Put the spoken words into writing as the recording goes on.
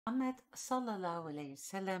Muhammad sallallahu alayhi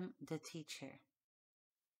wasallam, the teacher.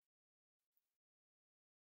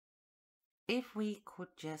 If we could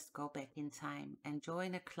just go back in time and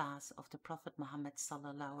join a class of the Prophet Muhammad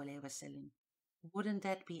sallallahu alayhi wasallam, wouldn't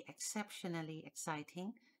that be exceptionally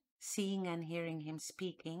exciting, seeing and hearing him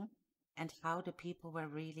speaking and how the people were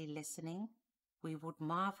really listening? We would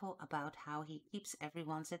marvel about how he keeps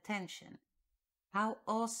everyone's attention. How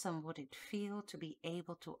awesome would it feel to be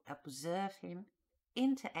able to observe him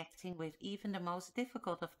interacting with even the most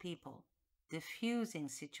difficult of people, diffusing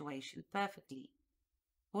situation perfectly?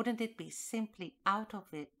 Wouldn't it be simply out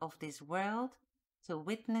of this world to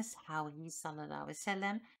witness how he sallallahu alaihi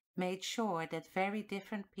wasallam made sure that very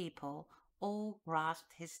different people all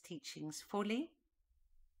grasped his teachings fully?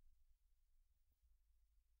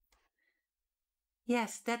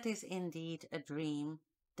 Yes, that is indeed a dream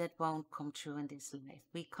that won't come true in this life.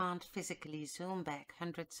 We can't physically zoom back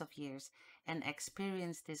hundreds of years and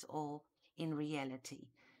experience this all in reality.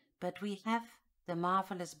 But we have the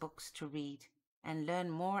marvelous books to read and learn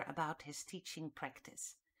more about his teaching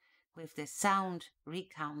practice. With the sound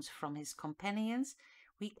recounts from his companions,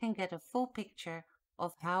 we can get a full picture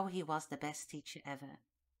of how he was the best teacher ever.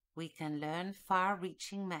 We can learn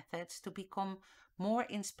far-reaching methods to become more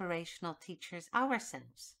inspirational teachers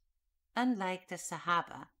ourselves. Unlike the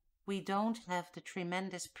Sahaba, we don't have the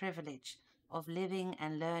tremendous privilege of living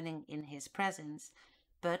and learning in his presence,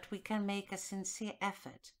 but we can make a sincere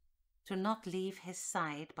effort to not leave his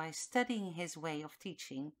side by studying his way of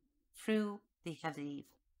teaching through the Hadith.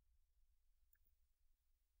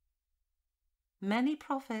 Many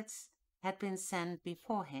prophets had been sent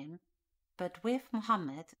before him, but with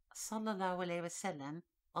Muhammad sallallahu alaihi wasallam,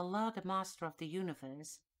 Allah, the Master of the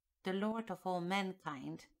universe, the Lord of all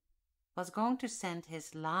mankind, was going to send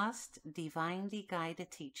his last divinely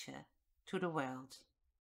guided teacher to the world.